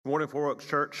Good morning, Four Oaks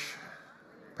Church.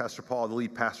 Pastor Paul, the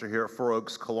lead pastor here at Four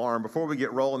Oaks, Calarm. Before we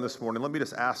get rolling this morning, let me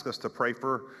just ask us to pray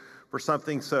for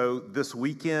something. So this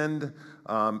weekend,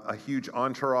 a huge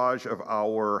entourage of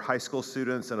our high school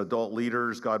students and adult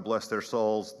leaders, God bless their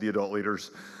souls, the adult leaders,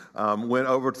 went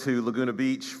over to Laguna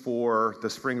Beach for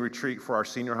the spring retreat for our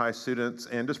senior high students,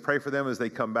 and just pray for them as they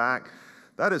come back.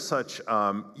 That is such,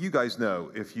 you guys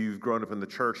know, if you've grown up in the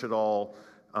church at all,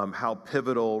 how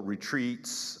pivotal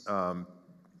retreats,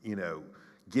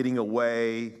 getting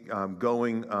away,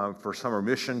 going for summer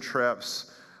mission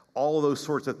trips, all of those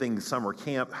sorts of things, summer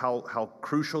camp, how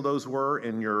crucial those were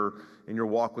in your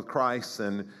walk with Christ,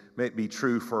 and may it be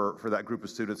true for that group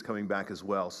of students coming back as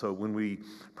well. So when we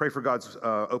pray for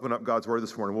open up God's Word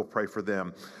this morning, we'll pray for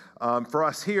them. For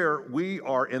us here, we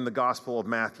are in the Gospel of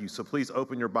Matthew, so please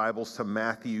open your Bibles to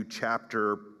Matthew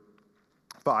chapter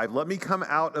 5. Let me come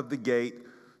out of the gate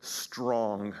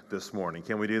strong this morning.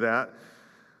 Can we do that?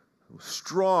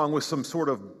 Strong with some sort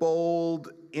of bold,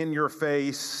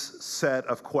 in-your-face set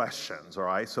of questions, all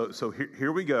right? So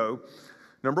here we go.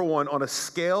 Number one, on a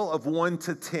scale of 1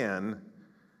 to 10,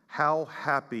 how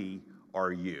happy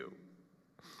are you?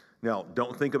 Now,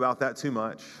 don't think about that too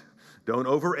much. Don't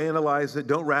overanalyze it.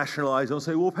 Don't rationalize. Don't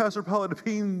say, well, Pastor Paul, it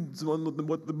depends on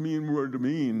what the mean word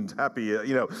means, happy.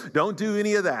 Don't do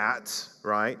any of that,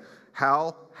 right?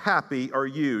 How happy are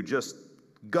you? Just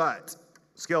gut.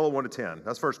 Scale of 1 to 10.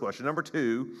 That's the first question. Number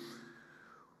two,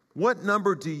 what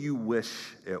number do you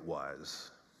wish it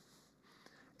was?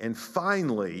 And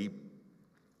finally,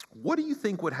 what do you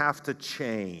think would have to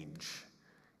change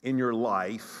in your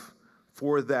life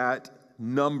for that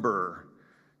number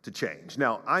to change?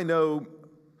 Now, I know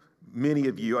many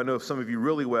of you, I know some of you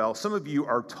really well, some of you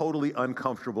are totally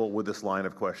uncomfortable with this line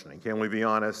of questioning. Can we be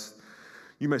honest?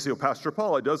 You may say, well, Pastor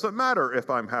Paul, it doesn't matter if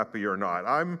I'm happy or not.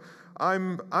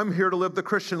 I'm here to live the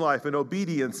Christian life in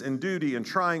obedience and duty and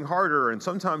trying harder, and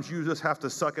sometimes you just have to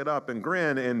suck it up and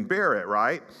grin and bear it,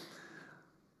 right?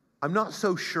 I'm not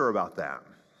so sure about that.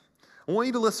 I want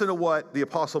you to listen to what the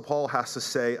Apostle Paul has to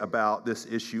say about this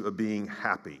issue of being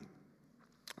happy.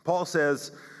 Paul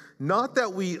says, not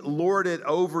that we lord it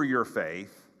over your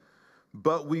faith,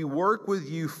 but we work with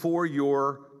you for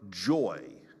your joy.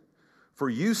 For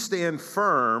you stand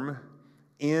firm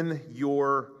in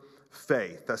your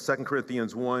faith. That's 2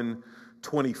 Corinthians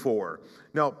 1:24.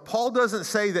 Now, Paul doesn't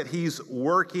say that he's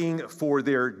working for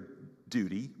their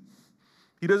duty.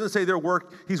 He doesn't say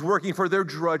he's working for their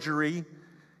drudgery.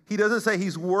 He doesn't say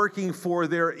he's working for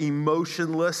their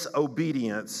emotionless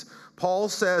obedience. Paul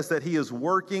says that he is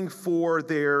working for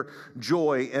their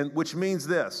joy, and which means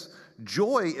this: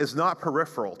 joy is not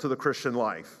peripheral to the Christian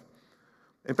life.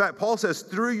 In fact, Paul says,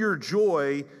 through your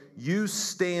joy, you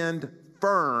stand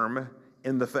firm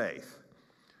in the faith,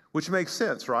 which makes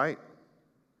sense, right?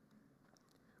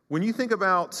 When you think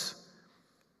about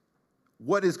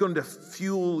what is going to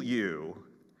fuel you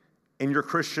in your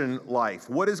Christian life,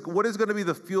 what is going to be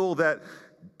the fuel that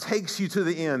takes you to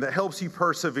the end, that helps you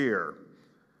persevere,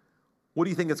 what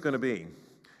do you think it's going to be?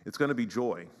 It's going to be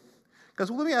joy. Because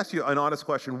let me ask you an honest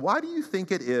question. Why do you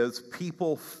think it is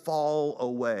people fall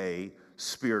away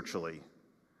spiritually?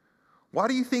 Why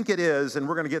do you think it is, and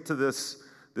we're going to get to this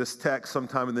text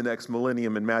sometime in the next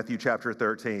millennium in Matthew chapter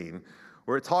 13,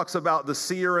 where it talks about the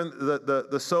seer and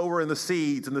the sower and the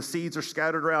seeds are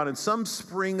scattered around, and some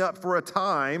spring up for a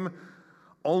time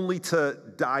only to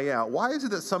die out. Why is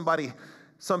it that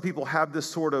some people have this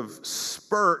sort of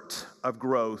spurt of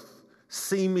growth,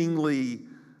 seemingly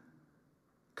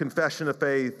confession of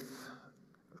faith,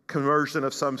 conversion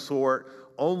of some sort,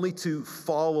 only to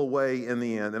fall away in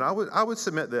the end? And I would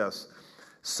submit this.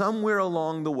 Somewhere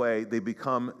along the way, they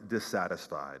become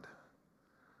dissatisfied.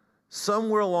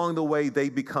 Somewhere along the way, they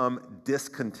become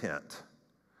discontent.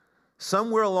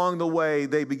 Somewhere along the way,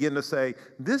 they begin to say,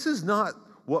 this is not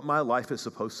what my life is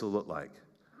supposed to look like.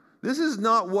 This is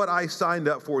not what I signed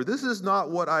up for. This is not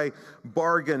what I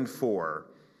bargained for.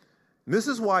 And this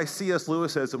is why C.S.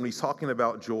 Lewis says, when he's talking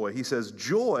about joy, he says,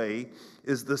 joy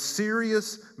is the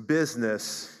serious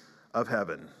business of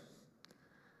heaven.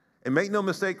 And make no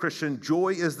mistake, Christian, joy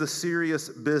is the serious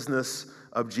business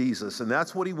of Jesus. And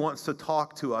that's what he wants to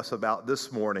talk to us about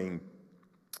this morning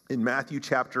in Matthew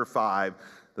chapter 5,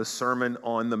 the Sermon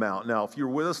on the Mount. Now, if you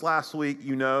were with us last week,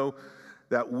 you know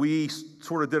that we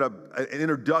sort of did an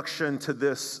introduction to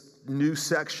this new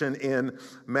section in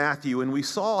Matthew. And we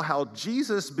saw how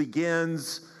Jesus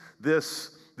begins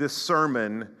this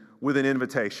sermon with an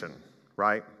invitation,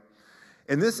 right?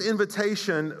 And this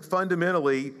invitation,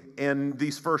 fundamentally, in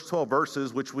these first 12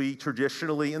 verses, which we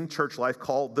traditionally in church life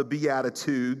call the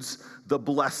Beatitudes, the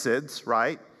Blesseds,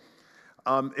 right?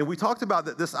 And we talked about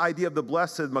that this idea of the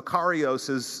blessed, makarios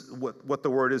is what the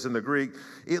word is in the Greek.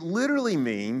 It literally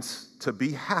means to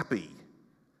be happy.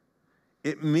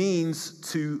 It means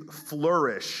to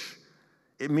flourish.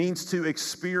 It means to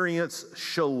experience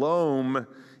shalom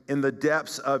in the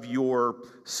depths of your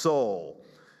soul.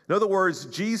 In other words,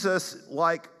 Jesus,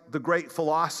 like the great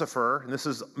philosopher, and this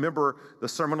is, remember, the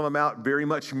Sermon on the Mount very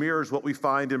much mirrors what we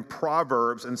find in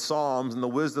Proverbs and Psalms and the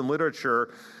wisdom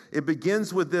literature. It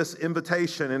begins with this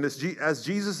invitation, and as if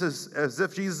Jesus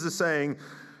is saying,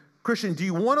 Christian, do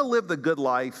you want to live the good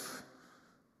life?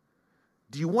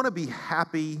 Do you want to be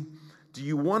happy? Do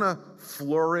you want to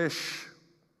flourish?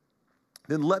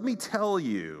 Then let me tell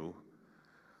you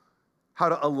how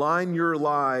to align your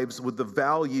lives with the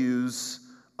values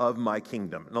of my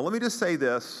kingdom. Now, let me just say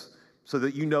this so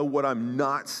that you know what I'm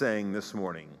not saying this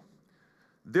morning.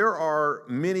 There are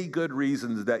many good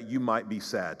reasons that you might be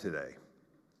sad today.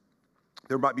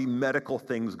 There might be medical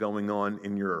things going on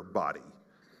in your body.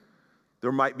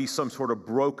 There might be some sort of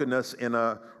brokenness in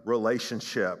a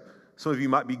relationship. Some of you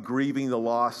might be grieving the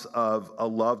loss of a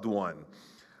loved one.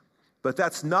 But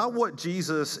that's not what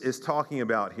Jesus is talking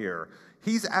about here.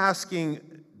 He's asking,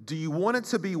 do you want it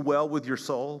to be well with your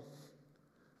soul?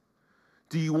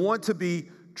 Do you want to be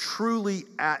truly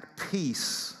at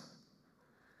peace,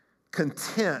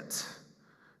 content,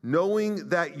 knowing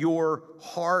that your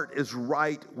heart is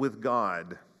right with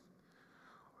God?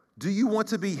 Do you want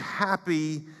to be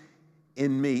happy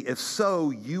in me? If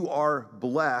so, you are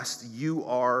blessed, you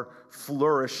are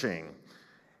flourishing.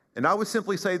 And I would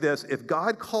simply say this, if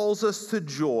God calls us to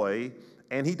joy,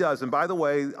 and he does, and by the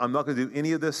way, I'm not going to do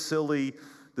any of this silly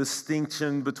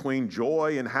distinction between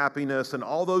joy and happiness, and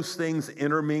all those things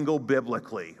intermingle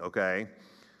biblically, okay?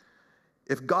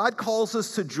 If God calls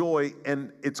us to joy,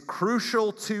 and it's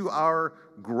crucial to our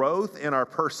growth and our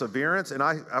perseverance, and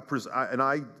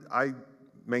I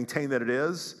maintain that it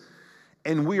is,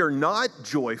 and we are not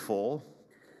joyful,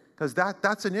 because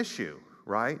that's an issue,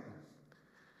 right?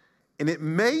 And it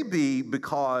may be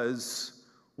because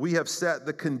we have set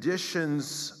the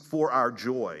conditions for our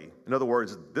joy. In other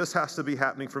words, this has to be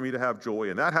happening for me to have joy,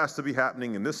 and that has to be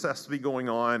happening, and this has to be going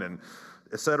on, and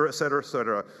et cetera, et cetera, et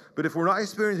cetera. But if we're not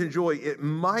experiencing joy, it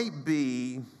might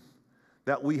be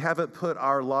that we haven't put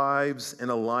our lives in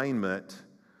alignment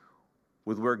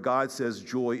with where God says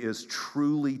joy is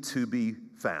truly to be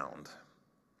found.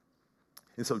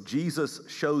 And so Jesus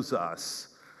shows us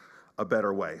a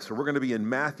better way. So we're going to be in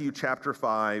Matthew chapter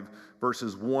 5,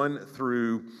 verses 1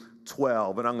 through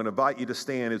 12. And I'm going to invite you to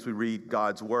stand as we read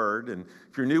God's word. And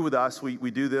if you're new with us, we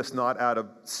do this not out of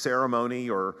ceremony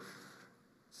or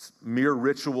mere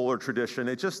ritual or tradition.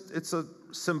 It's a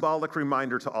symbolic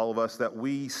reminder to all of us that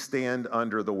we stand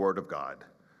under the word of God.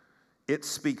 It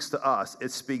speaks to us.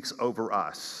 It speaks over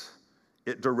us.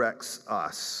 It directs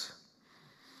us.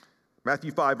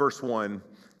 Matthew 5, verse 1,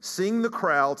 seeing the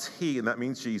crowds, he, and that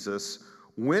means Jesus,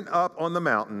 went up on the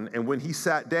mountain, and when he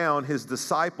sat down, his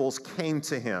disciples came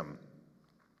to him.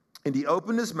 And he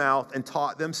opened his mouth and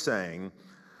taught them, saying,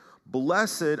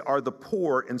 blessed are the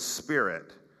poor in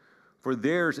spirit, for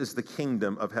theirs is the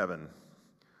kingdom of heaven.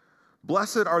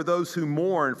 Blessed are those who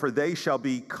mourn, for they shall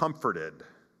be comforted.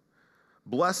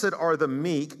 Blessed are the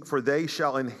meek, for they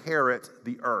shall inherit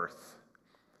the earth.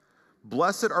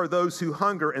 Blessed are those who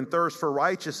hunger and thirst for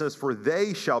righteousness, for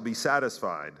they shall be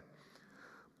satisfied.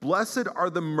 Blessed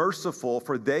are the merciful,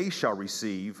 for they shall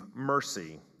receive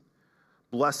mercy.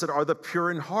 Blessed are the pure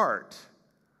in heart,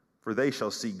 for they shall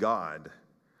see God.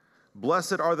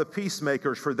 Blessed are the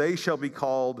peacemakers, for they shall be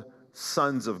called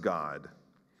sons of God.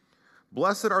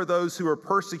 Blessed are those who are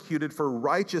persecuted for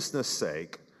righteousness'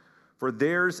 sake, for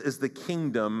theirs is the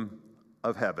kingdom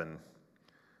of heaven.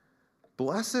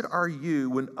 Blessed are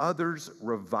you when others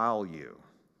revile you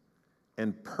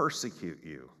and persecute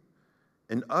you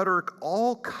and utter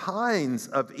all kinds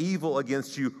of evil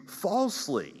against you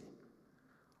falsely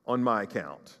on my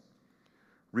account.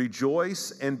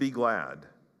 Rejoice and be glad,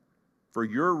 for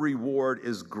your reward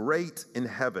is great in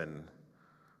heaven,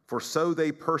 for so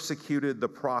they persecuted the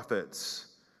prophets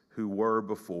who were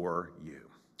before you.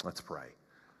 Let's pray.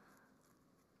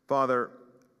 Father,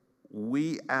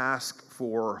 we ask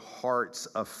for hearts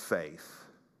of faith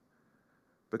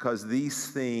because these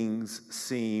things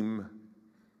seem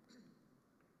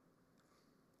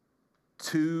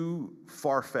too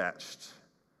far-fetched,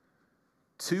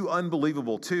 too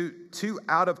unbelievable, too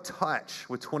out of touch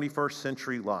with 21st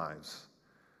century lives.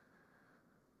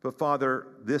 But Father,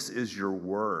 this is your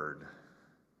word.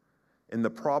 And the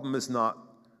problem is not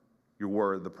your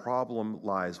word. The problem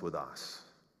lies with us.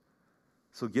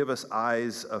 So give us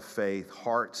eyes of faith,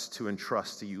 hearts to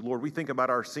entrust to you. Lord, we think about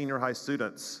our senior high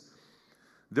students.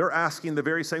 They're asking the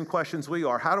very same questions we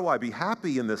are. How do I be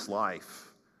happy in this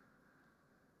life?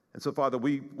 And so, Father,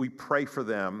 we pray for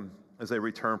them as they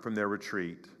return from their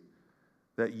retreat,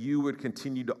 that you would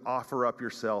continue to offer up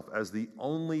yourself as the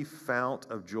only fount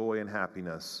of joy and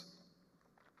happiness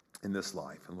in this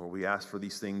life. And Lord, we ask for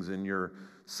these things in your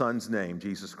Son's name,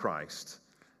 Jesus Christ.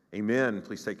 Amen.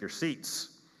 Please take your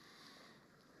seats.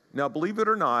 Now, believe it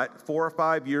or not, 4 or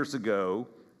 5 years ago,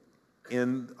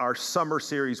 in our summer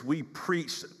series, we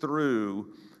preached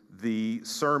through the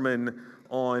Sermon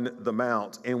on the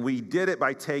Mount, and we did it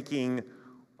by taking,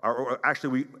 or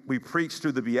actually, we preached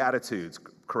through the Beatitudes,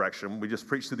 correction. We just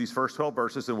preached through these first 12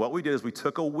 verses, and what we did is we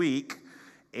took a week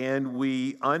and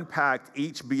we unpacked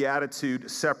each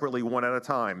Beatitude separately, one at a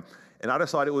time. And I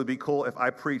decided it would be cool if I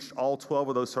preached all 12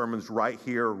 of those sermons right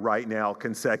here, right now,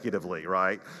 consecutively,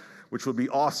 right? Which would be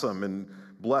awesome, and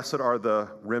blessed are the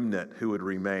remnant who would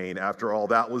remain after all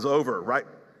that was over, right?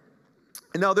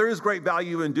 And now there is great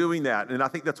value in doing that, and I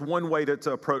think that's one way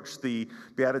to approach the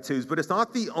Beatitudes, but it's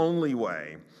not the only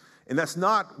way. And that's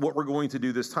not what we're going to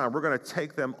do this time. We're going to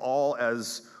take them all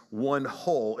as one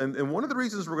whole. And one of the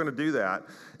reasons we're going to do that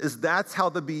is that's how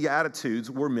the Beatitudes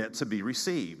were meant to be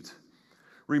received.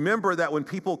 Remember that when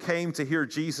people came to hear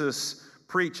Jesus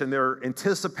preach and they're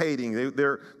anticipating,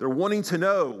 they're wanting to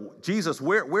know, Jesus,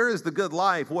 where is the good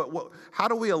life? How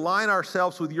do we align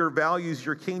ourselves with your values,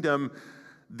 your kingdom?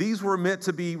 These were meant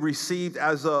to be received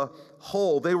as a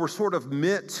whole. They were sort of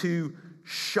meant to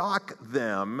shock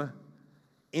them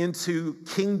into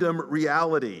kingdom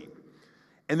reality.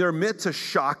 And they're meant to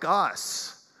shock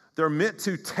us. They're meant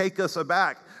to take us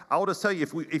aback. I will just tell you,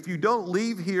 if you don't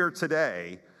leave here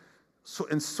today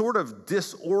and sort of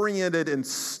disoriented and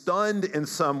stunned in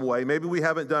some way, maybe we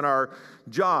haven't done our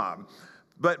job.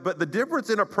 But the difference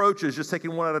in approach is just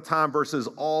taking one at a time versus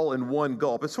all in one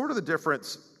gulp. It's sort of the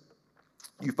difference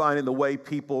you find in the way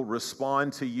people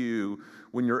respond to you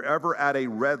when you're ever at a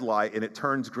red light and it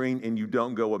turns green and you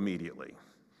don't go immediately.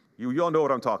 You all know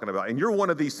what I'm talking about. And you're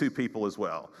one of these two people as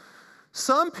well.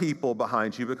 Some people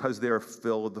behind you, because they're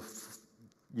filled with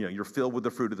you're filled with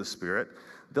the fruit of the Spirit,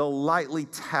 they'll lightly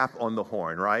tap on the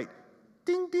horn, right?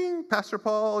 Ding, ding, Pastor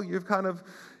Paul, you're kind of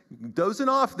dozing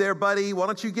off there, buddy. Why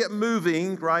don't you get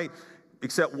moving, right?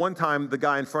 Except one time, the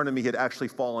guy in front of me had actually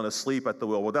fallen asleep at the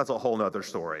wheel. Well, that's a whole other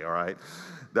story, all right?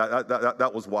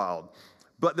 That was wild.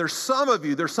 But there's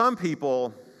some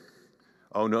people,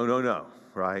 oh, no,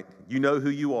 right? You know who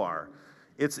you are.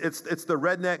 It's the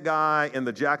redneck guy in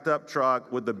the jacked up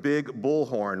truck with the big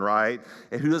bullhorn, right?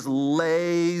 And who just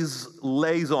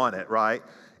lays on it, right?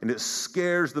 And it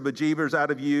scares the bejeebers out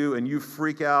of you and you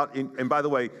freak out. And by the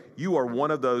way, you are one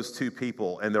of those two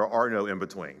people and there are no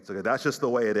in-betweens. Okay, that's just the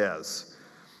way it is.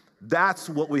 That's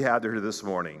what we have here this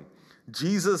morning.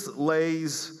 Jesus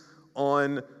lays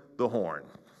on the horn.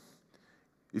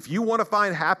 If you want to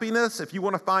find happiness, if you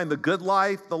want to find the good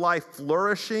life, the life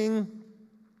flourishing,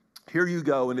 here you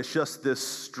go, and it's just this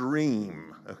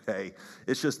stream, okay?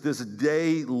 It's just this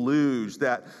deluge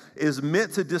that is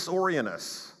meant to disorient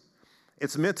us.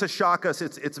 It's meant to shock us.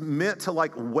 It's meant to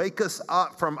wake us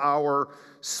up from our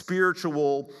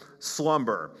spiritual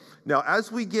slumber. Now,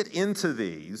 as we get into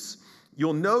these,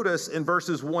 you'll notice in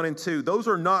verses 1 and 2, those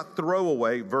are not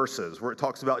throwaway verses where it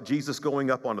talks about Jesus going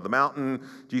up onto the mountain,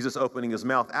 Jesus opening his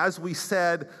mouth. As we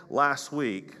said last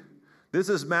week, this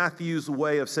is Matthew's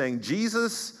way of saying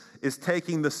Jesus is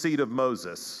taking the seat of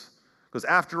Moses. Because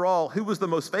after all, who was the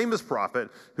most famous prophet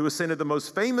who ascended the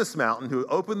most famous mountain, who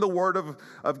opened the word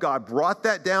of God, brought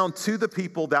that down to the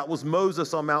people? That was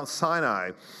Moses on Mount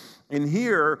Sinai. And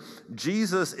here,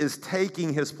 Jesus is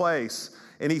taking his place.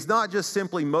 And he's not just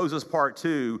simply Moses part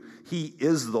 2, he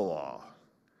is the law.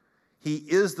 He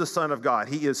is the Son of God.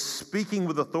 He is speaking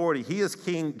with authority. He is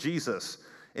King Jesus.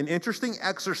 An interesting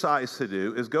exercise to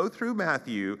do is go through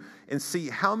Matthew and see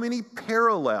how many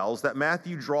parallels that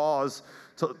Matthew draws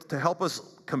to help us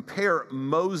compare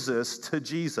Moses to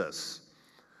Jesus.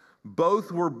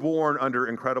 Both were born under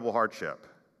incredible hardship.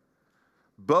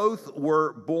 Both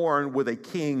were born with a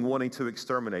king wanting to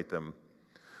exterminate them.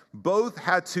 Both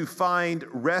had to find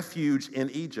refuge in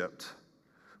Egypt.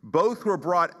 Both were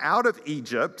brought out of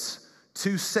Egypt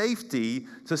to safety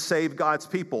to save God's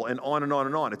people, and on and on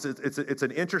and on. It's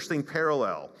an interesting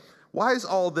parallel. Why is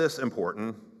all this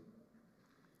important?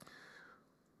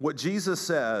 What Jesus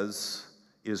says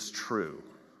is true,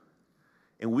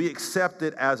 and we accept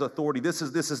it as authority. This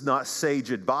is not sage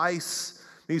advice.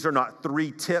 These are not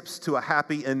 3 tips to a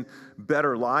happy and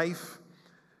better life.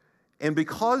 And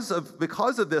because of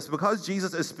this, because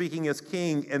Jesus is speaking as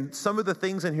king, and some of the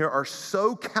things in here are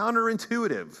so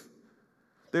counterintuitive,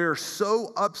 they're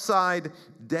so upside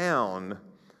down,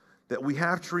 that we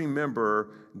have to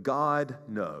remember God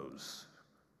knows.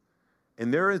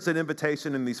 And there is an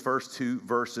invitation in these first two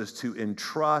verses to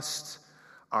entrust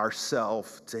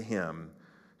ourselves to him,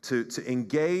 to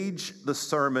engage the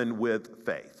sermon with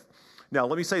faith. Now,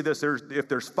 let me say this. If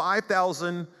there's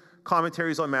 5,000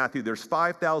 commentaries on Matthew, there's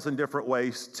 5,000 different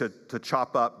ways to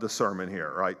chop up the sermon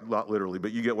here, right? Not literally,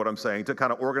 but you get what I'm saying, to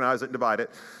kind of organize it and divide it.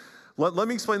 Let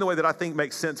me explain the way that I think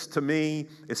makes sense to me.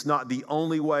 It's not the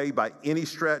only way by any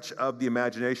stretch of the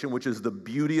imagination, which is the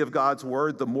beauty of God's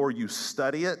word. The more you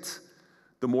study it,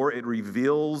 the more it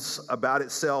reveals about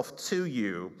itself to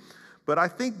you. But I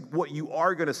think what you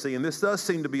are going to see, and this does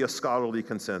seem to be a scholarly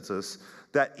consensus,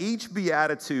 that each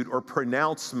beatitude or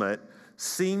pronouncement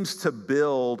seems to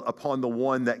build upon the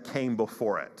one that came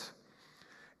before it.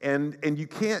 And you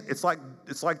can't, it's like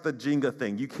the Jenga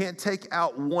thing. You can't take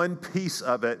out one piece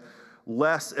of it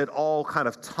lest it all kind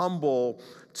of tumble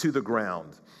to the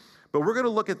ground. But we're going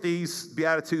to look at these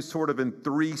Beatitudes sort of in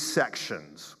three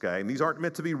sections, okay? And these aren't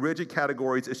meant to be rigid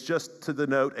categories. It's just to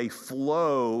denote a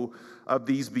flow of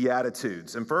these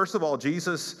Beatitudes. And first of all,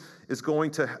 Jesus is going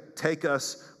to take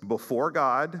us before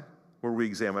God, where we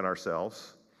examine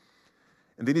ourselves.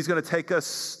 And then he's going to take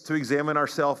us to examine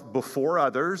ourselves before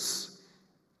others.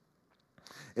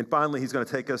 And finally, he's going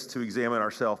to take us to examine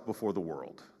ourselves before the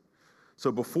world.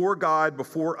 So before God,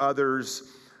 before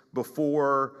others,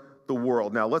 before the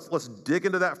world. Now, let's dig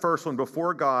into that first one,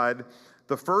 before God.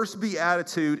 The first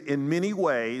beatitude, in many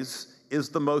ways, is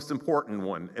the most important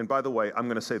one. And by the way, I'm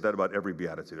going to say that about every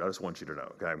beatitude. I just want you to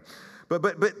know, okay?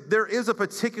 But there is a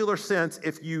particular sense,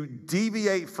 if you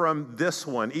deviate from this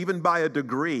one, even by a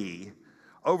degree,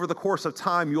 over the course of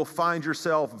time, you'll find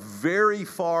yourself very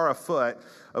far afoot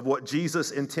of what Jesus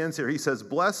intends here. He says,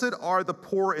 "Blessed are the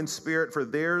poor in spirit, for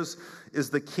theirs is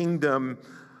the kingdom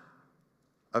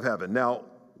of heaven." Now,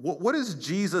 what is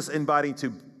Jesus inviting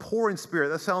to? Poor in spirit.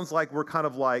 That sounds like we're kind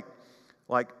of like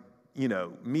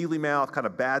mealy mouth, kind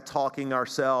of bad talking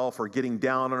ourselves or getting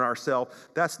down on ourselves.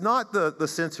 That's not the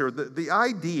sense here. The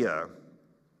idea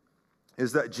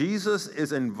is that Jesus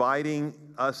is inviting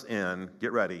us in,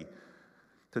 get ready,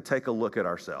 to take a look at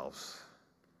ourselves,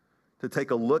 to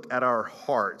take a look at our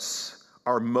hearts,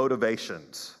 our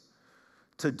motivations,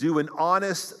 to do an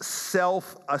honest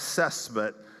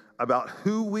self-assessment about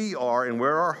who we are and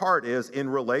where our heart is in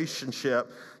relationship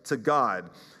to God.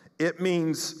 It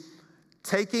means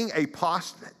taking a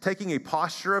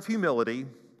posture of humility,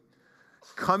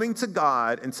 coming to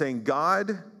God and saying,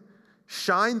 "God,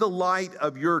 shine the light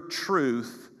of your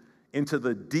truth into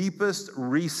the deepest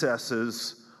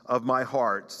recesses of my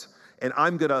heart, and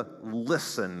I'm going to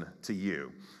listen to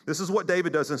you." This is what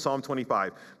David does in Psalm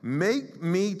 25. "Make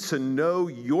me to know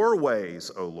your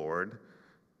ways, O Lord.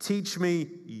 Teach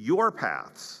me your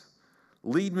paths.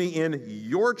 Lead me in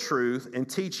your truth and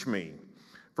teach me.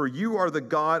 For you are the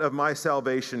God of my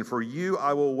salvation. For you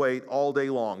I will wait all day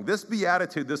long." This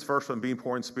beatitude, this first one, being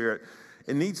poor in spirit,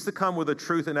 it needs to come with a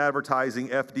truth in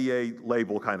advertising FDA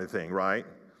label kind of thing, right?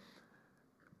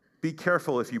 Be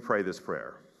careful if you pray this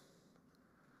prayer.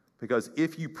 Because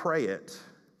if you pray it,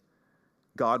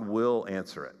 God will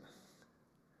answer it.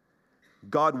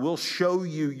 God will show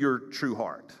you your true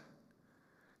heart.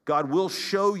 God will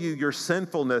show you your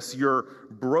sinfulness, your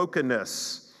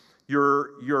brokenness,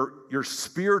 your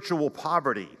spiritual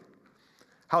poverty,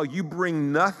 how you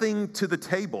bring nothing to the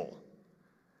table,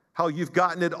 how you've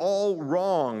gotten it all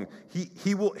wrong.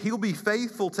 He'll be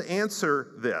faithful to answer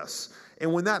this.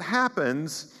 And when that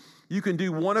happens, you can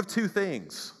do one of two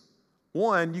things.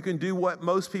 One, you can do what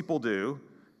most people do.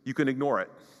 You can ignore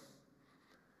it.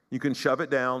 You can shove it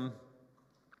down.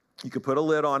 You can put a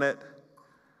lid on it.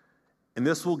 And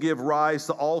this will give rise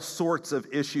to all sorts of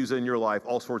issues in your life,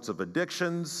 all sorts of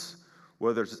addictions,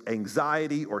 whether it's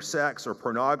anxiety or sex or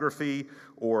pornography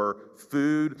or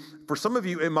food. For some of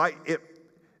you, you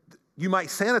might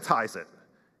sanitize it,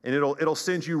 and it'll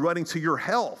send you running to your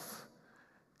health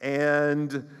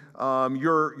and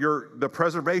the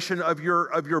preservation of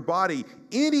your body.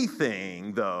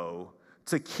 Anything, though,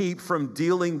 to keep from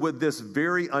dealing with this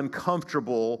very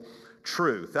uncomfortable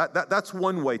truth. That's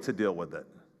one way to deal with it.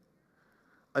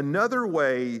 Another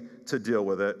way to deal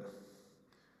with it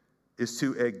is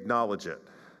to acknowledge it,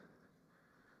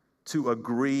 to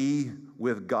agree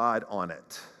with God on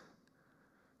it,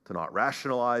 to not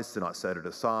rationalize, to not set it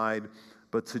aside,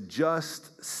 but to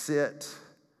just sit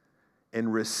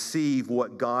and receive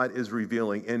what God is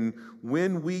revealing. And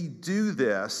when we do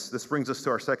this brings us to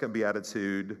our second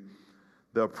beatitude.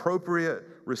 The appropriate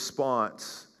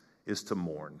response is to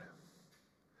mourn.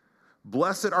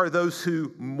 Blessed are those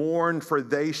who mourn, for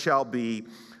they shall be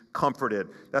comforted.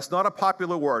 That's not a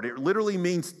popular word. It literally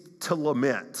means to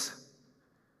lament.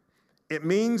 It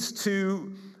means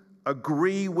to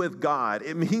agree with God.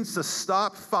 It means to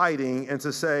stop fighting and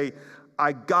to say,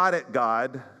 I got it,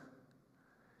 God.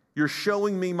 You're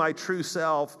showing me my true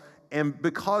self, and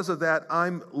because of that,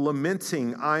 I'm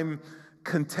lamenting, I'm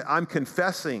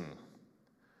confessing,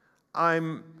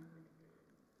 I'm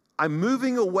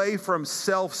moving away from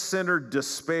self-centered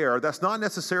despair. That's not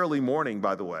necessarily mourning,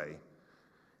 by the way.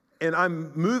 And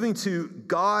I'm moving to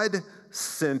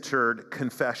God-centered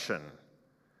confession.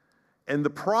 And the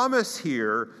promise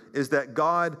here is that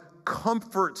God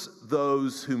comforts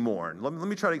those who mourn. Let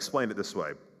me try to explain it this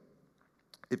way.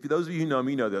 If those of you who know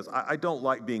me know this, I don't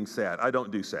like being sad. I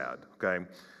don't do sad, okay?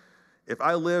 If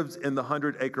I lived in the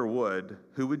 100-acre wood,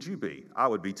 who would you be? I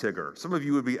would be Tigger. Some of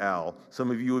you would be Al. Some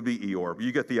of you would be Eeyore. But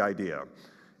you get the idea.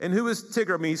 And who is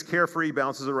Tigger? I mean, he's carefree,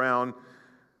 bounces around.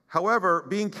 However,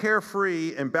 being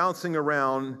carefree and bouncing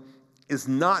around is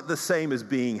not the same as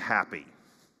being happy.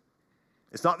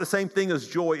 It's not the same thing as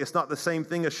joy. It's not the same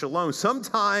thing as shalom.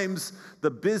 Sometimes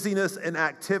the busyness and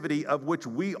activity, of which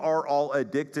we are all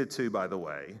addicted to, by the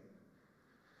way,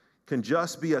 can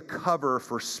just be a cover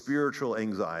for spiritual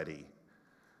anxiety.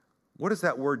 What does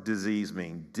that word disease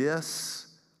mean? Dis-ease.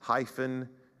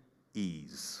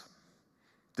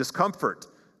 Discomfort.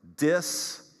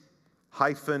 Dis-comfort.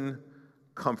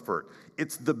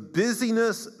 It's the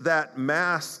busyness that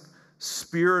masks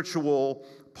spiritual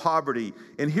poverty.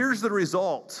 And here's the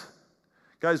result.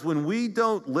 Guys, when we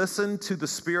don't listen to the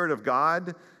Spirit of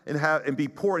God and be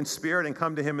poor in spirit and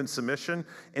come to Him in submission,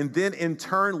 and then in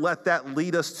turn let that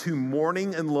lead us to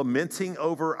mourning and lamenting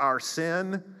over our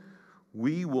sin,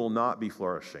 we will not be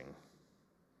flourishing.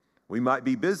 We might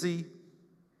be busy.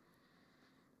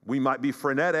 We might be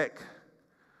frenetic.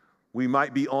 We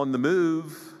might be on the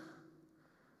move,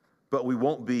 but we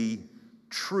won't be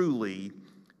truly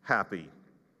happy.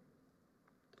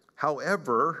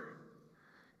 However,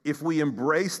 if we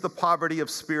embrace the poverty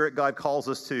of spirit God calls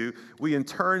us to, we in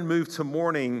turn move to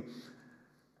mourning.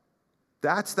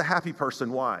 That's the happy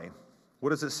person. Why? What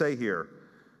does it say here?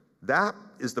 That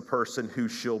is the person who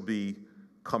shall be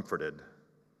comforted.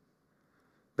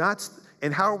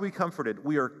 And how are we comforted?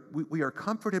 We are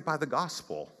comforted by the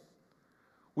gospel.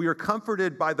 We are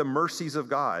comforted by the mercies of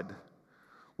God.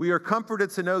 We are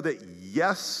comforted to know that,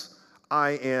 yes,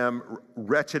 I am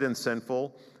wretched and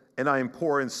sinful, and I am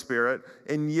poor in spirit,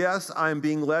 and yes, I am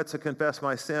being led to confess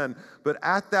my sin, but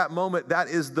at that moment, that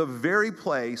is the very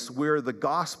place where the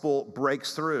gospel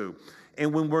breaks through.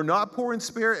 And when we're not poor in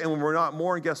spirit and when we're not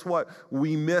mourning, guess what?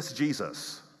 We miss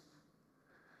Jesus.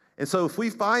 And so if we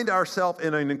find ourselves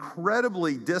in an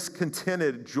incredibly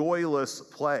discontented, joyless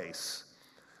place,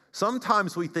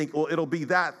 sometimes we think, well, it'll be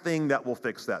that thing that will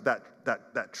fix that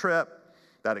trip,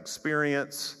 that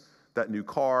experience, that new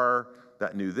car,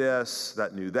 that new this,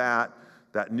 that new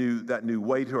that new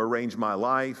way to arrange my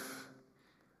life.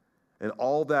 And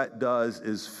all that does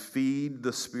is feed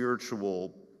the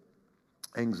spiritual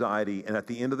anxiety. And at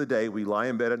the end of the day, we lie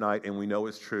in bed at night and we know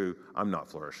it's true. I'm not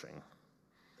flourishing.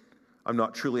 I'm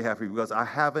not truly happy because I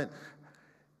haven't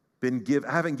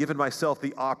given myself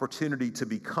the opportunity to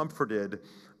be comforted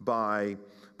by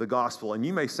the gospel. And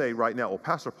you may say right now, well,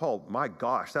 Pastor Paul, my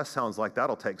gosh, that sounds like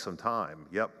that'll take some time.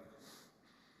 Yep.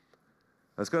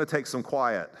 That's going to take some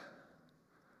quiet.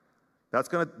 That's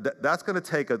going to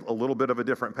take a little bit of a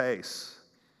different pace.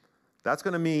 That's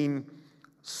going to mean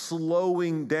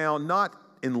slowing down, not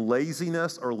in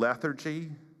laziness or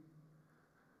lethargy,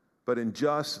 but in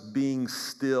just being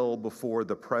still before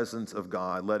the presence of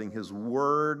God, letting His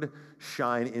word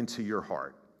shine into your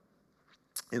heart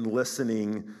and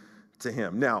listening to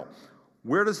Him. Now,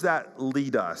 where does that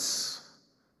lead us?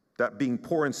 That being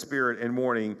poor in spirit and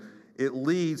mourning, it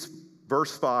leads,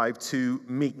 verse 5, to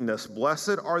meekness.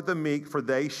 Blessed are the meek, for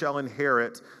they shall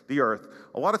inherit the earth.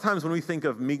 A lot of times when we think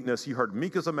of meekness, you heard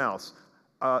meek as a mouse.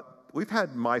 We've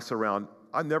had mice around.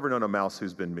 I've never known a mouse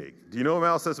who's been meek. Do you know a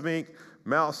mouse that's meek?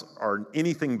 Mouse are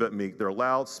anything but meek. They're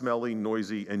loud, smelly,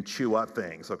 noisy, and chew up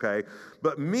things, okay?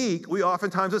 But meek, we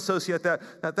oftentimes associate that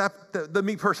the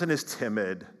meek person is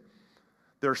timid.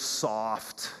 They're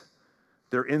soft.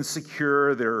 They're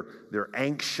insecure. They're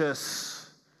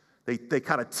anxious. They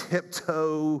kind of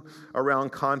tiptoe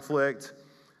around conflict.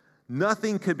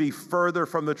 Nothing could be further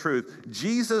from the truth.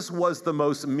 Jesus was the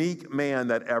most meek man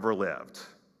that ever lived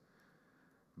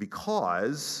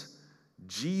because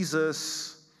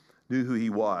Jesus knew who He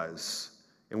was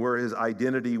and where His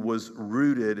identity was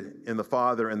rooted in the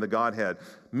Father and the Godhead.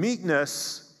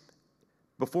 Meekness,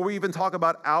 before we even talk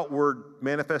about outward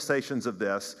manifestations of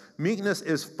this, meekness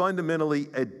is fundamentally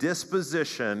a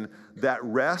disposition that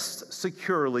rests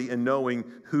securely in knowing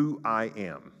who I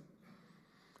am.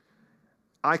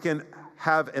 I can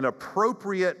have an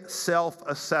appropriate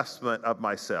self-assessment of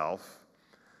myself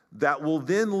that will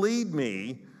then lead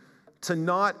me to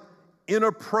not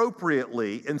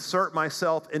inappropriately insert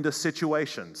myself into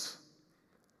situations.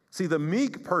 See, the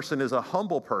meek person is a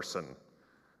humble person.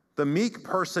 The meek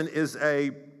person is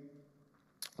a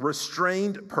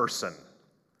restrained person.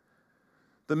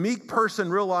 The meek person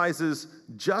realizes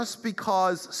just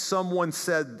because someone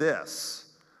said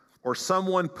this or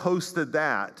someone posted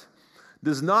that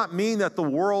does not mean that the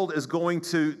world is going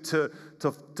to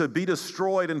be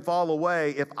destroyed and fall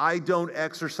away if I don't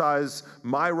exercise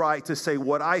my right to say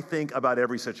what I think about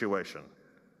every situation.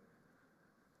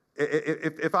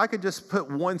 If I could just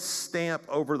put one stamp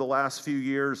over the last few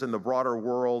years in the broader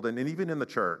world and even in the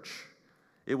church,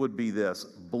 it would be this: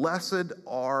 blessed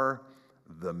are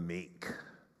the meek.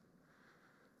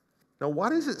 Now, why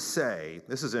does it say,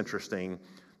 this is interesting,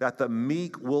 that the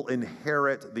meek will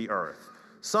inherit the earth?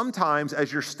 Sometimes,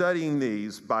 as you're studying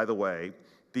these, by the way,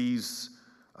 these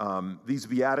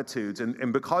Beatitudes,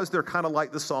 and because they're kind of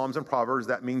like the Psalms and Proverbs,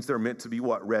 that means they're meant to be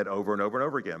read over and over and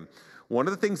over again. One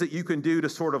of the things that you can do to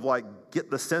sort of like get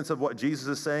the sense of what Jesus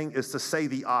is saying is to say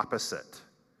the opposite.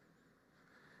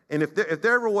 And if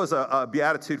there ever was a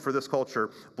beatitude for this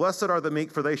culture, blessed are the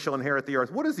meek, for they shall inherit the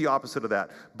earth. What is the opposite of that?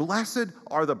 Blessed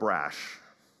are the brash.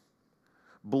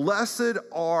 Blessed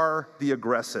are the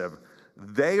aggressive.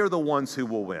 They are the ones who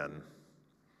will win.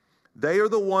 They are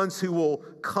the ones who will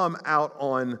come out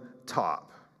on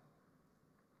top.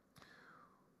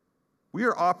 We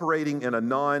are operating in a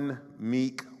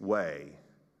non-meek way.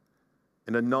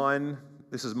 In a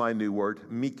this is my new word,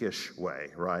 meekish way,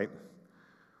 right?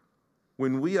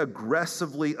 When we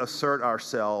aggressively assert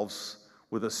ourselves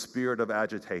with a spirit of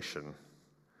agitation,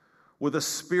 with a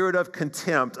spirit of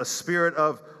contempt, a spirit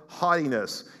of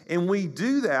haughtiness. And we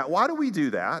do that. Why do we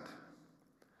do that?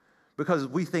 Because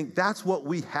we think that's what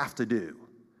we have to do.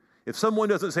 If someone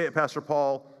doesn't say it, Pastor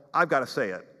Paul, I've got to say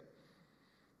it.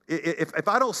 If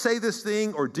I don't say this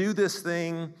thing or do this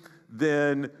thing,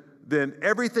 then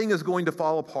everything is going to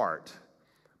fall apart.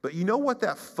 But you know what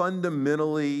that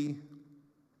fundamentally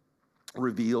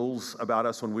reveals about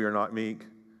us when we are not meek?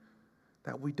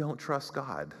 That we don't trust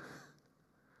God.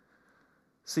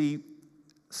 See,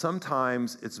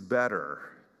 sometimes it's better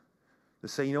to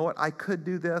say, you know what, I could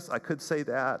do this, I could say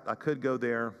that, I could go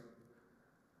there,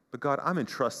 but God, I'm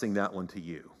entrusting that one to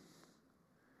you.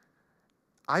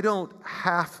 I don't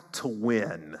have to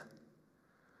win,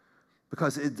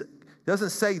 because it doesn't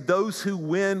say those who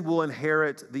win will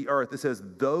inherit the earth. It says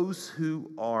those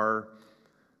who are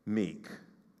meek.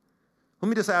 Let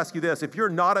me just ask you this. If you're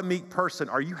not a meek person,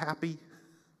 are you happy?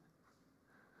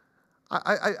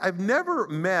 I've never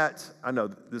met, I know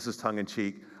this is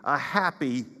tongue-in-cheek, a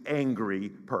happy, angry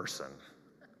person.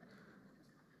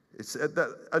 It's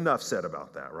enough said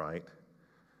about that, right?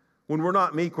 When we're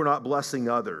not meek, we're not blessing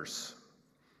others.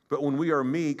 But when we are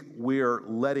meek, we're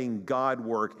letting God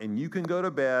work. And you can go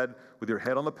to bed with your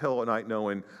head on the pillow at night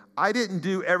knowing, I didn't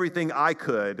do everything I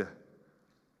could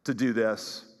to do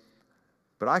this,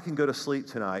 but I can go to sleep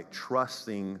tonight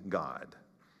trusting God.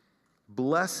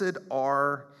 Blessed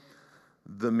are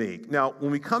the meek. Now,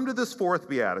 when we come to this fourth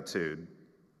beatitude,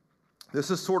 this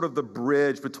is sort of the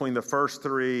bridge between the first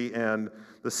three and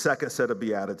the second set of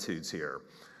beatitudes here.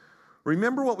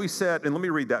 Remember what we said, and let me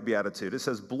read that beatitude. It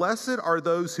says, blessed are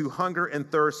those who hunger and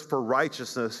thirst for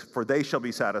righteousness, for they shall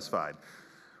be satisfied.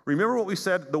 Remember what we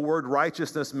said the word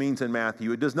righteousness means in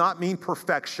Matthew. It does not mean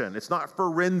perfection. It's not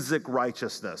forensic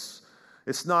righteousness.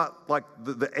 It's not like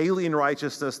the alien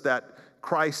righteousness that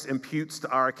Christ imputes to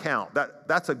our account.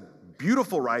 That's a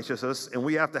beautiful righteousness, and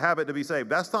we have to have it to be saved.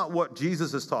 That's not what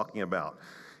Jesus is talking about.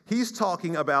 He's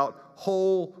talking about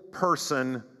whole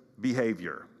person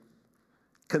behavior,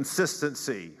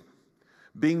 consistency,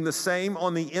 being the same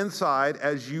on the inside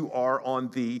as you are on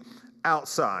the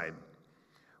outside.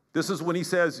 This is when he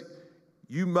says,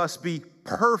 you must be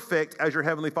perfect as your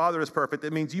heavenly Father is perfect.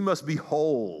 It means you must be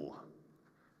whole.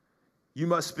 You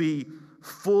must be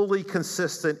fully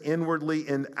consistent inwardly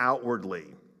and outwardly.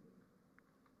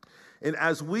 And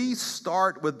as we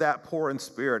start with that poor in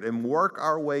spirit and work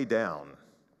our way down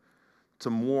to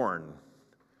mourn,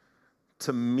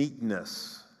 to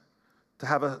meekness, to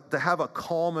have a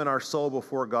calm in our soul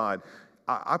before God,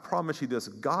 I promise you this,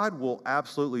 God will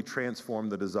absolutely transform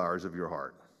the desires of your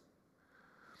heart.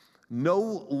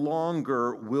 No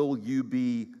longer will you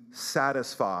be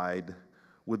satisfied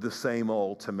with the same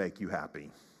old to make you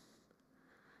happy.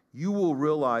 You will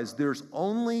realize there's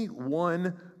only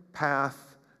one path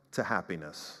to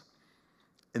happiness,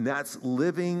 and that's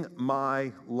living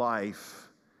my life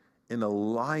in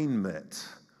alignment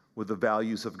with the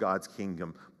values of God's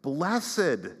kingdom,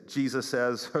 Blessed, Jesus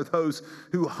says, are those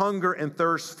who hunger and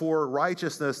thirst for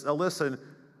righteousness. Now listen,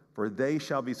 for they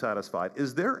shall be satisfied.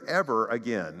 Is there ever,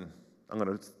 again, I'm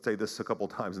going to say this a couple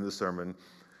times in this sermon,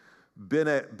 been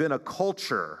a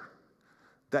culture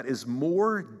that is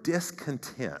more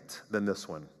discontent than this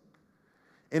one?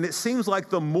 And it seems like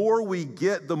the more we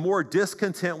get, the more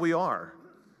discontent we are.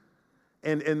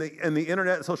 And the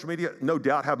internet and social media, no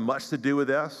doubt, have much to do with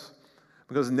this,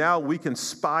 because now we can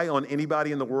spy on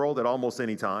anybody in the world at almost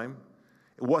any time.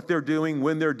 What they're doing,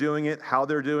 when they're doing it, how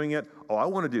they're doing it. Oh, I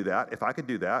want to do that. If I could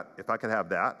do that, if I could have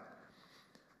that.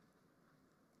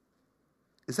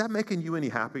 Is that making you any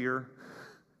happier?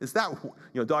 Is that,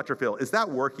 Dr. Phil, is that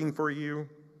working for you?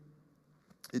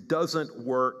 It doesn't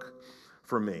work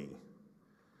for me.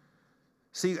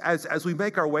 See, as we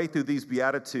make our way through these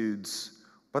Beatitudes,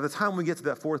 by the time we get to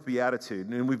that fourth Beatitude,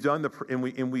 and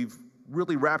we've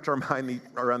really wrapped our mind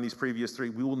around these previous three,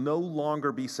 we will no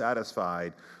longer be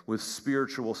satisfied with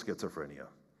spiritual schizophrenia.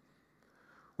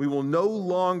 We will no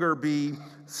longer be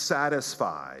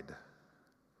satisfied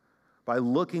by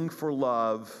looking for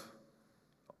love,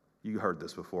 you heard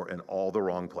this before, in all the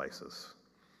wrong places.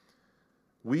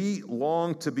 We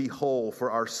long to be whole,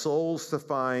 for our souls to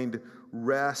find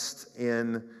rest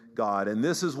in God. And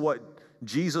this is what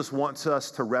Jesus wants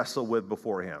us to wrestle with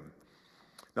before him.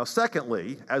 Now,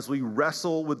 secondly, as we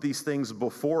wrestle with these things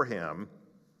before him,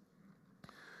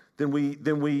 then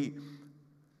we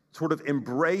sort of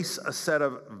embrace a set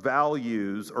of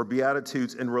values or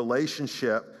beatitudes in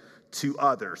relationship to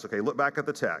others. Okay, look back at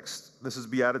the text. This is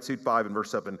Beatitude 5 and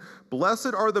verse 7.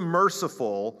 Blessed are the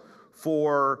merciful,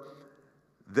 for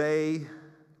they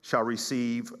shall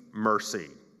receive mercy.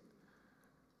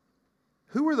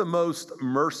 Who are the most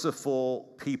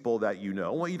merciful people that you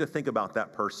know? I want you to think about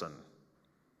that person.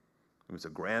 If it's a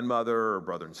grandmother or a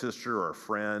brother and sister or a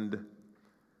friend.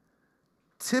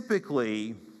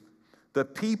 Typically, the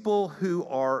people who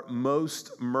are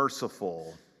most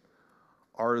merciful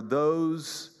are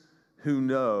those who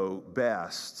know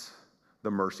best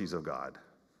the mercies of God.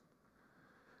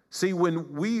 See,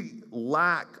 when we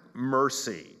lack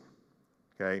mercy,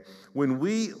 okay, when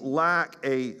we lack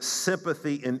a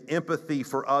sympathy and empathy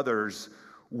for others,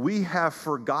 we have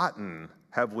forgotten,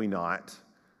 have we not,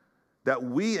 that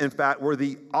we, in fact, were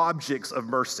the objects of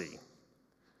mercy.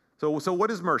 So what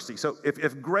is mercy? So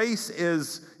if grace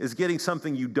is getting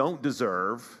something you don't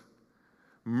deserve,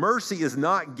 mercy is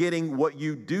not getting what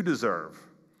you do deserve.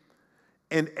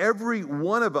 And every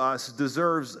one of us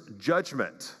deserves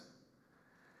judgment.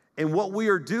 And what we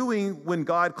are doing when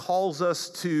God calls us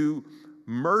to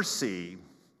mercy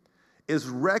is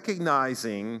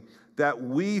recognizing that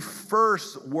we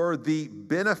first were the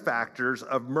benefactors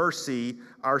of mercy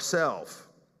ourselves.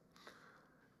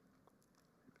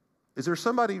 Is there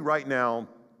somebody right now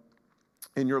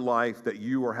in your life that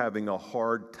you are having a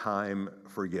hard time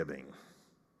forgiving?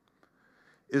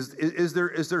 Is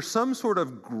there some sort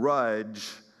of grudge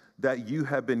that you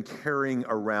have been carrying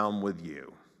around with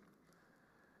you?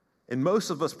 And most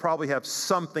of us probably have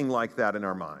something like that in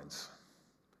our minds.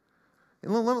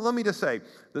 And let me just say,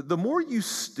 the more you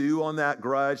stew on that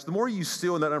grudge, the more you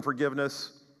stew on that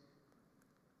unforgiveness,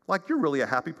 like you're really a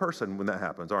happy person when that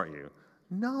happens, aren't you?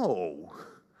 No,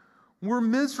 we're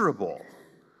miserable.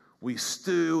 We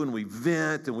stew and we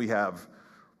vent and we have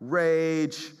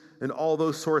rage and all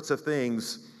those sorts of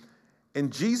things.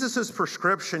 And Jesus'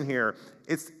 prescription here,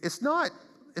 it's not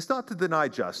to deny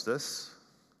justice.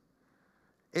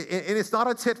 And it's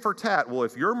not a tit for tat. Well,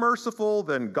 if you're merciful,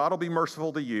 then God will be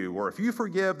merciful to you. Or if you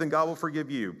forgive, then God will forgive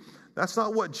you. That's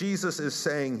not what Jesus is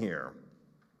saying here.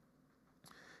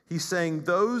 He's saying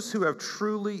those who have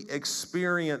truly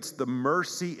experienced the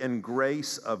mercy and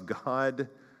grace of God,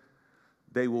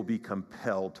 they will be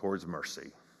compelled towards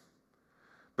mercy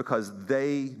because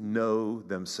they know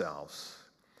themselves.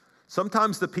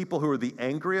 Sometimes the people who are the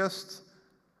angriest,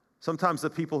 sometimes the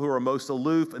people who are most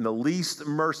aloof and the least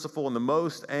merciful and the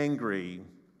most angry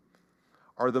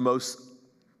are the most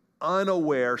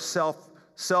unaware,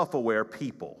 self-aware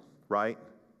people, right?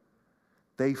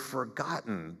 They've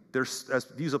forgotten. As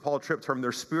to use a Paul Tripp term,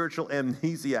 they're spiritual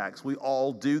amnesiacs. We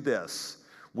all do this.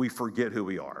 We forget who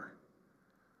we are.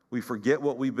 We forget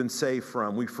what we've been saved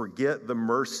from. We forget the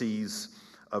mercies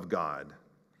of God.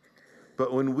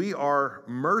 But when we are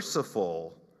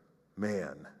merciful,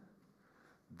 man,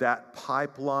 that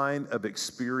pipeline of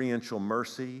experiential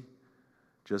mercy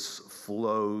just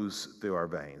flows through our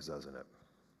veins, doesn't it?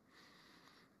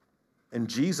 And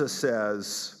Jesus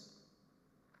says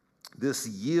this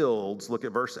yields, look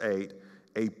at verse 8,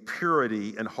 a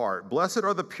purity in heart. Blessed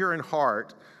are the pure in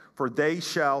heart, for they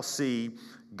shall see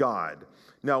God.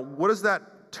 Now, what does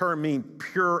that term mean,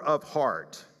 pure of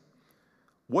heart?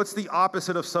 What's the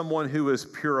opposite of someone who is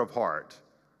pure of heart?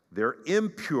 They're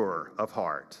impure of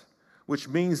heart, which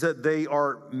means that they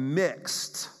are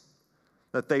mixed,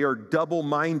 that they are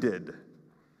double-minded,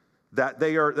 that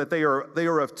they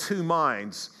are of two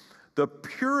minds. The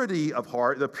purity of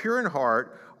heart, the pure in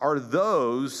heart, are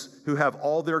those who have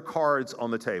all their cards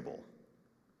on the table.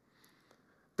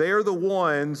 They are the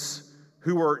ones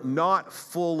who are not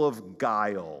full of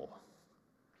guile.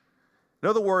 In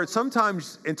other words,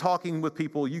 sometimes in talking with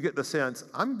people, you get the sense,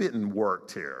 I'm getting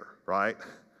worked here, right?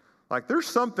 Like there's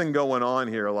something going on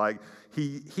here. Like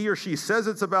he or she says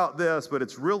it's about this, but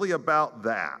it's really about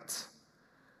that.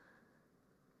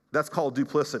 That's called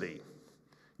duplicity.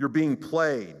 You're being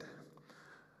played.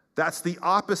 That's the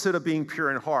opposite of being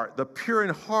pure in heart. The pure in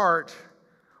heart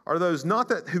are those not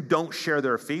that who don't share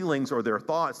their feelings or their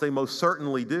thoughts. They most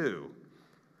certainly do.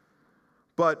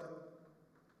 But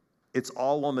it's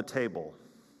all on the table.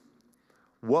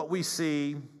 What we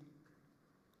see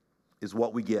is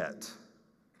what we get.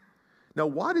 Now,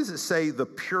 why does it say the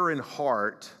pure in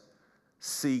heart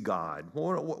see God?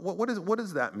 What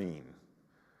does that mean?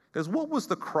 Because what was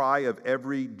the cry of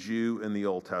every Jew in the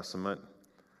Old Testament?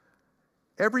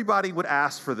 Everybody would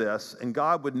ask for this, and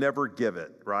God would never give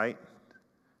it, right?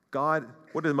 God,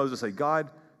 what did Moses say?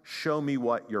 God, show me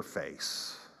what your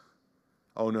face.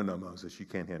 Oh, no, Moses, you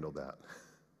can't handle that.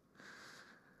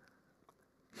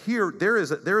 Here, there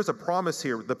is a promise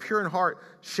here. The pure in heart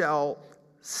shall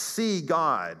see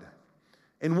God.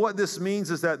 And what this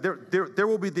means is that there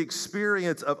will be the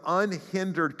experience of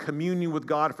unhindered communion with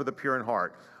God for the pure in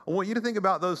heart. I want you to think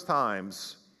about those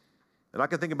times, and I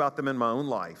can think about them in my own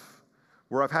life,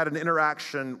 where I've had an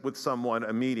interaction with someone,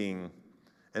 a meeting,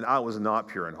 and I was not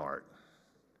pure in heart.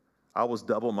 I was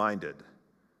double-minded.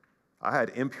 I had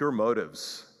impure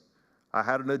motives. I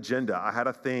had an agenda. I had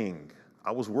a thing.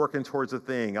 I was working towards a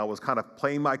thing. I was kind of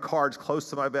playing my cards close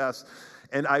to my vest.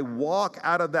 And I walk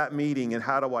out of that meeting, and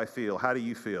how do I feel? How do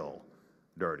you feel?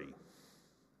 Dirty,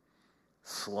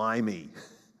 slimy,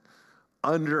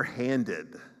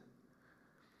 underhanded.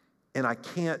 And I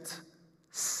can't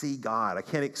see God. I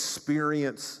can't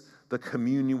experience the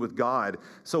communion with God.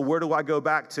 So where do I go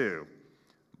back to?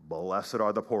 Blessed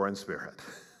are the poor in spirit.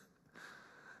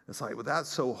 It's like, well, that's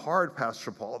so hard,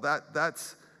 Pastor Paul.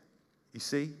 That's, you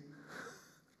see?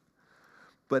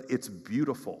 But it's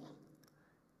beautiful.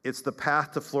 It's the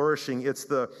path to flourishing. It's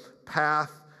the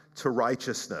path to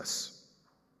righteousness.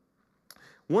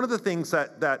 One of the things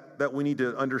that we need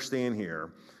to understand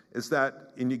here is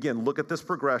that, and again, look at this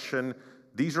progression.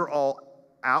 These are all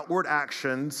outward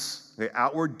actions, okay,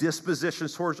 outward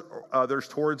dispositions towards others,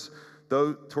 towards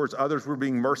others we're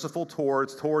being merciful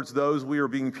towards those we are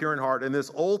being pure in heart. And this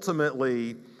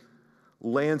ultimately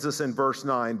lands us in verse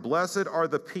 9. Blessed are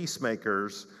the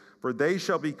peacemakers, for they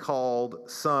shall be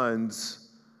called sons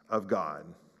of God.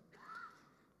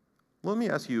 Let me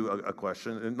ask you a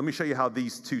question, and let me show you how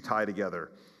these two tie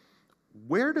together.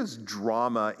 Where does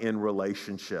drama in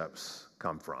relationships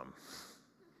come from?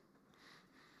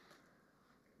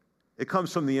 It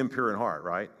comes from the impure in heart,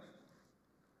 right?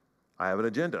 I have an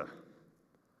agenda.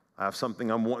 I have something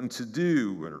I'm wanting to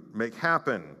do or make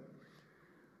happen.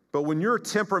 But when you're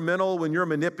temperamental, when you're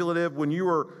manipulative, when you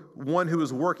are one who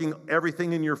is working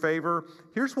everything in your favor,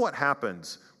 here's what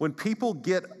happens. When people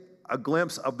get a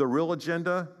glimpse of the real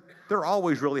agenda, they're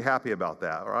always really happy about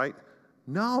that, right?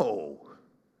 No.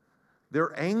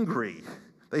 They're angry.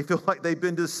 They feel like they've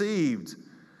been deceived.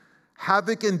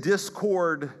 Havoc and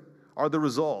discord are the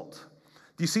result.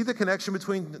 Do you see the connection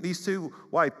between these two?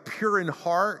 Why pure in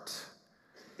heart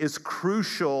is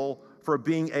crucial for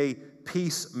being a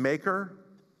peacemaker?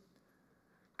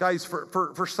 Guys,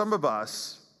 for some of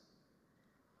us,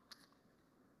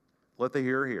 let the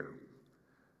hear here.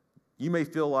 You may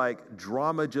feel like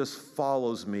drama just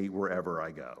follows me wherever I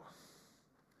go.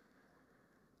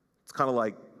 It's kind of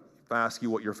like if I ask you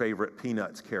what your favorite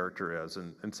Peanuts character is,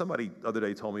 and somebody the other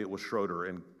day told me it was Schroeder,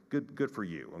 and good for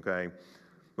you, okay?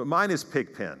 But mine is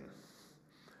Pigpen.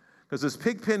 Because as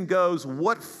Pigpen goes,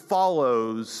 what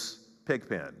follows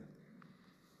Pigpen?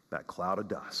 That cloud of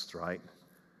dust, right?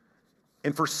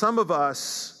 And for some of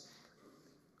us,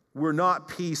 we're not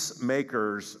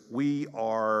peacemakers. We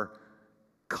are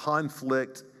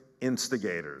conflict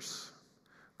instigators.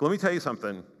 Let me tell you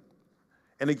something.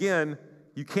 And again,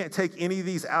 you can't take any of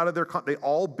these out of their, they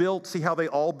all build, see how they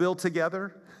all build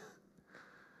together?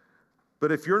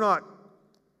 But if you're either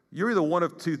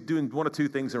doing one of two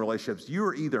things in relationships.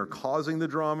 You're either causing the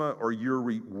drama or you're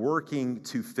working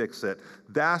to fix it.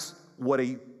 That's what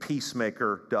a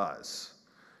peacemaker does.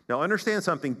 Now understand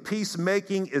something.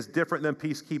 Peacemaking is different than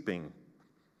peacekeeping.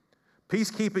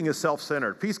 Peacekeeping is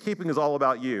self-centered. Peacekeeping is all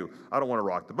about you. I don't want to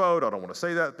rock the boat. I don't want to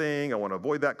say that thing. I want to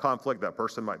avoid that conflict. That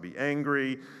person might be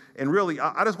angry. And really,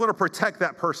 I just want to protect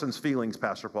that person's feelings,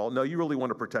 Pastor Paul. No, you really want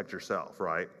to protect yourself,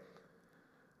 right?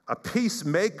 A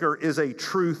peacemaker is a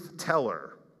truth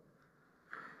teller.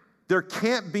 There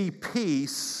can't be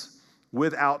peace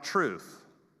without truth.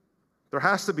 There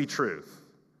has to be truth.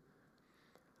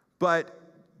 But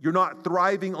you're not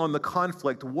thriving on the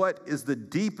conflict. What is the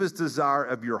deepest desire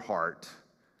of your heart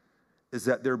is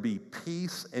that there be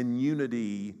peace and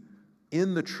unity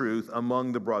in the truth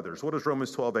among the brothers. What does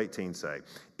Romans 12:18 say?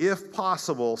 If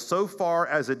possible, so far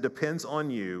as it depends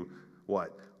on you,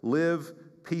 what? Live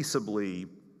peaceably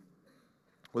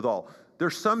with all.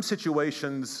 There's some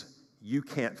situations you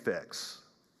can't fix.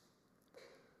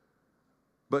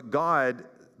 But God,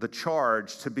 the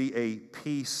charge to be a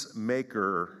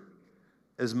peacemaker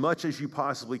as much as you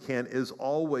possibly can is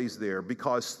always there,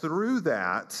 because through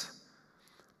that,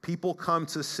 people come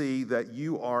to see that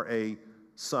you are a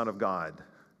son of God,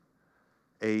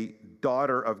 a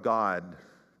daughter of God,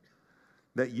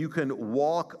 that you can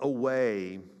walk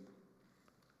away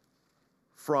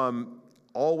from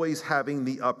always having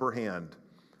the upper hand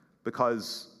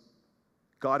because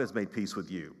God has made peace with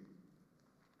you.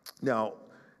 Now,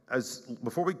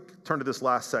 before we turn to this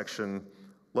last section,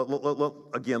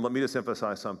 again, let me just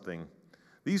emphasize something.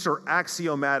 These are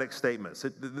axiomatic statements.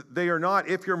 They are not,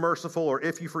 if you're merciful or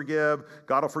if you forgive,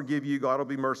 God will forgive you, God will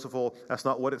be merciful. That's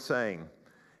not what it's saying.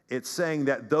 It's saying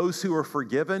that those who are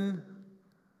forgiven,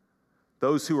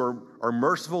 those who are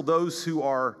merciful, those who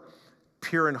are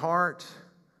pure in heart,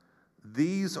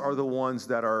 these are the ones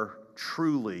that are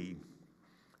truly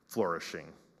flourishing.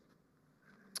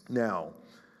 Now,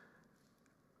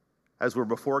 as we're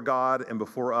before God and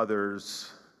before others,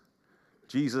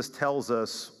 Jesus tells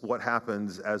us what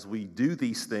happens as we do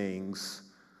these things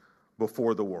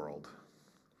before the world.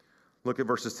 Look at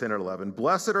verses 10 and 11.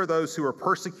 Blessed are those who are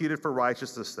persecuted for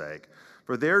righteousness' sake,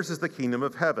 for theirs is the kingdom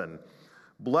of heaven.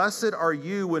 Blessed are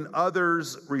you when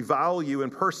others revile you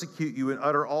and persecute you and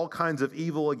utter all kinds of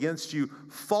evil against you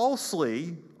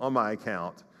falsely on my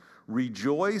account.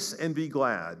 Rejoice and be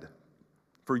glad,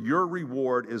 for your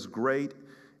reward is great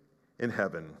in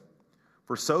heaven.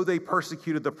 For so they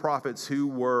persecuted the prophets who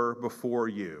were before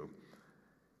you.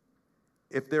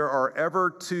 If there are ever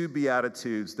two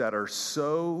Beatitudes that are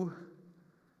so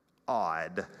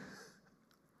odd,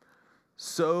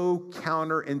 so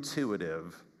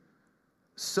counterintuitive,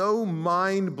 so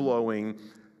mind-blowing,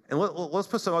 and let's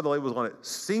put some other labels on it,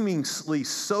 seemingly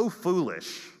so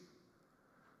foolish,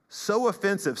 so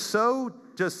offensive, so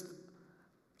just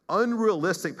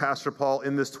unrealistic, Pastor Paul,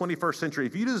 in this 21st century.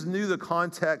 If you just knew the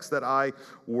context that I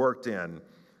worked in,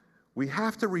 we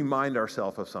have to remind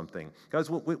ourselves of something. Guys,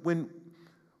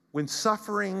 when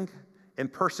suffering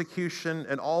and persecution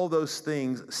and all those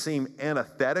things seem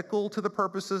antithetical to the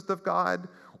purposes of God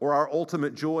or our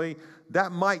ultimate joy,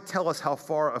 that might tell us how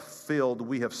far afield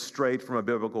we have strayed from a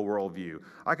biblical worldview.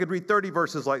 I could read 30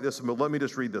 verses like this, but let me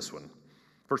just read this one.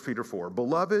 1 Peter 4.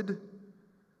 Beloved,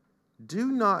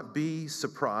 do not be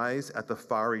surprised at the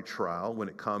fiery trial when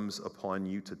it comes upon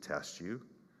you to test you,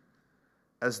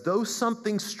 as though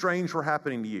something strange were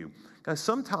happening to you. Guys,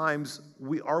 sometimes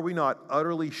are we not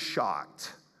utterly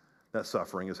shocked that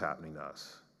suffering is happening to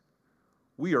us?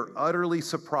 We are utterly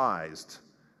surprised.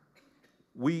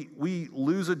 We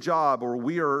lose a job, or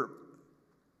we are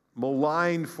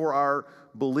maligned for our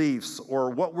beliefs,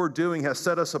 or what we're doing has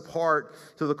set us apart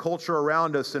to the culture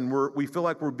around us, and we feel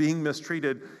like we're being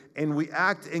mistreated, and we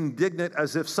act indignant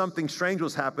as if something strange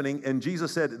was happening, and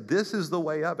Jesus said, this is the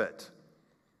way of it.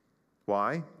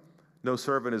 Why? No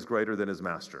servant is greater than his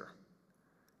master.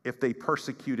 If they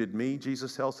persecuted me,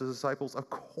 Jesus tells his disciples, of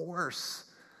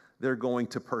course they're going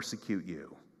to persecute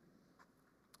you.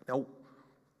 Now,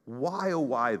 why, oh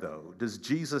why, though, does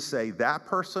Jesus say that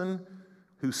person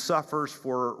who suffers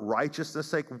for righteousness'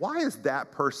 sake, why is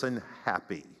that person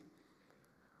happy?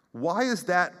 Why is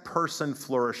that person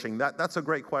flourishing? That's a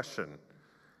great question.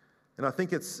 And I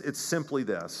think it's simply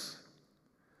this.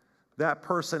 That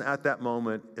person at that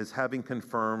moment is having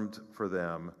confirmed for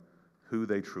them who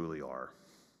they truly are.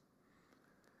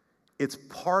 It's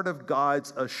part of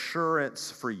God's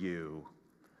assurance for you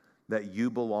that you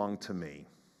belong to me.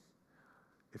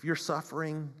 If you're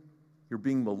suffering, you're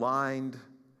being maligned,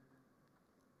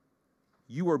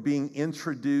 you are being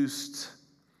introduced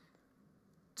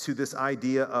to this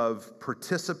idea of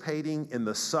participating in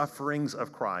the sufferings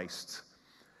of Christ.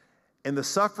 And the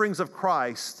sufferings of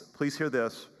Christ, please hear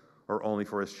this, are only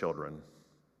for his children,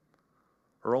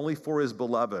 or only for his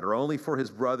beloved, or only for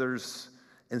his brothers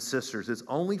and sisters. It's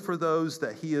only for those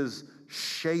that he is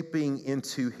shaping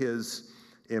into his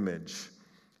image.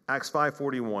 Acts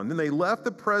 5:41. Then they left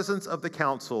the presence of the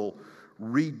council,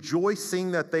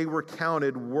 rejoicing that they were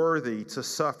counted worthy to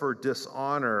suffer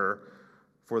dishonor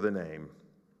for the name.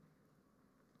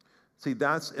 See,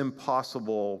 that's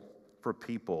impossible for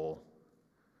people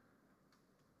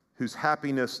whose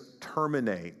happiness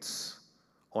terminates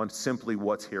on simply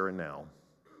what's here and now.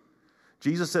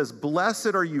 Jesus says,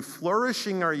 blessed are you,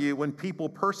 flourishing are you when people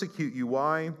persecute you.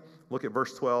 Why? Look at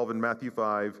verse 12 in Matthew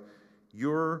 5.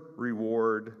 Your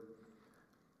reward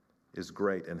is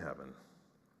great in heaven.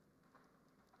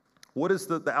 What is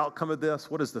the outcome of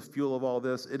this? What is the fuel of all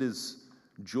this? It is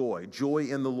joy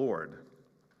in the Lord.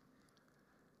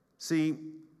 See,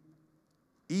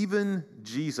 even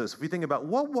Jesus, if we think about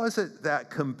what was it that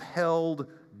compelled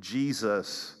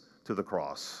Jesus to the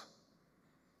cross?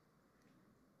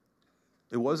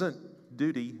 It wasn't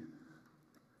duty.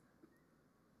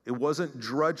 It wasn't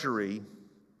drudgery.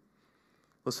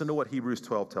 Listen to what Hebrews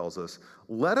 12 tells us.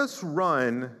 Let us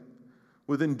run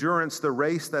with endurance the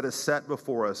race that is set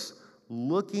before us,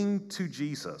 looking to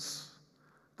Jesus,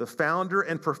 the founder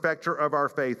and perfecter of our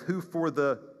faith, who for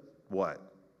the what?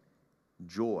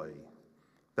 Joy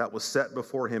that was set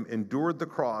before him endured the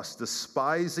cross,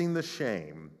 despising the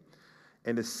shame,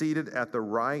 and is seated at the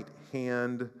right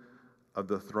hand of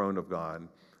the throne of God.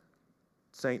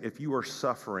 Saint, if you are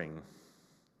suffering,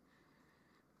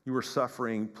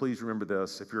 please remember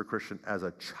this, if you're a Christian, as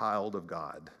a child of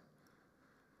God.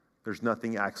 There's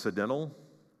nothing accidental.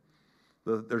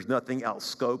 There's nothing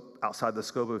outside the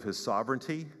scope of his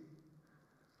sovereignty.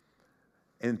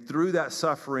 And through that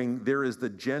suffering, there is the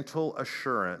gentle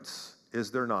assurance,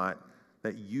 is there not,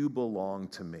 that you belong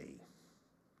to me.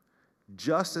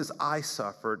 Just as I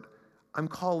suffered, I'm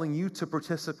calling you to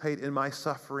participate in my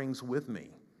sufferings with me.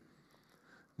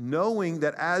 Knowing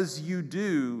that as you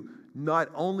do, not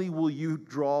only will you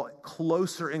draw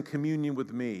closer in communion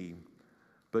with me,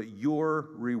 but your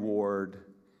reward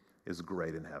is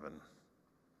great in heaven.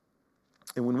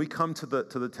 And when we come to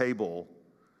the table,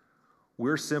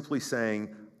 we're simply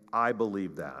saying, I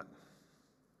believe that.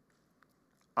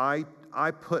 I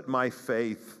put my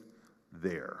faith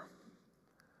there.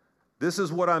 This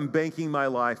is what I'm banking my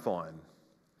life on.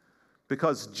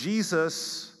 Because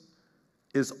Jesus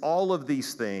is all of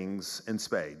these things in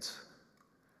spades.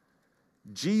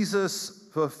 Jesus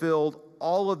fulfilled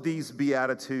all of these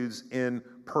beatitudes in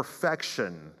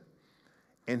perfection,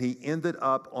 and he ended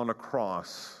up on a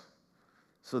cross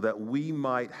so that we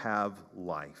might have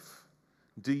life.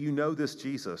 Do you know this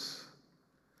Jesus?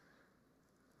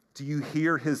 Do you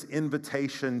hear his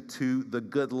invitation to the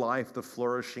good life, the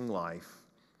flourishing life?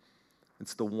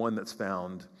 It's the one that's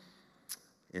found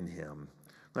in him.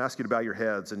 I'm going to ask you to bow your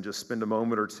heads and just spend a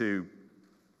moment or two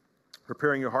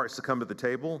preparing your hearts to come to the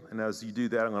table. And as you do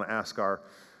that, I'm going to ask our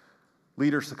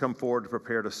leaders to come forward to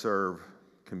prepare to serve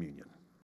communion.